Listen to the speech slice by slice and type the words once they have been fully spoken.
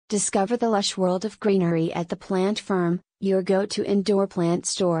Discover the lush world of greenery at the Plant Firm, your go-to indoor plant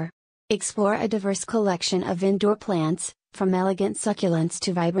store. Explore a diverse collection of indoor plants, from elegant succulents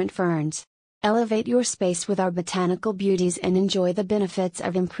to vibrant ferns. Elevate your space with our botanical beauties and enjoy the benefits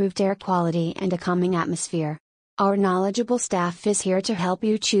of improved air quality and a calming atmosphere. Our knowledgeable staff is here to help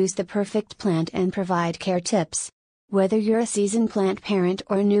you choose the perfect plant and provide care tips. Whether you're a seasoned plant parent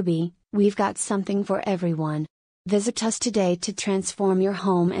or a newbie, we've got something for everyone. Visit us today to transform your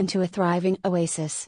home into a thriving oasis.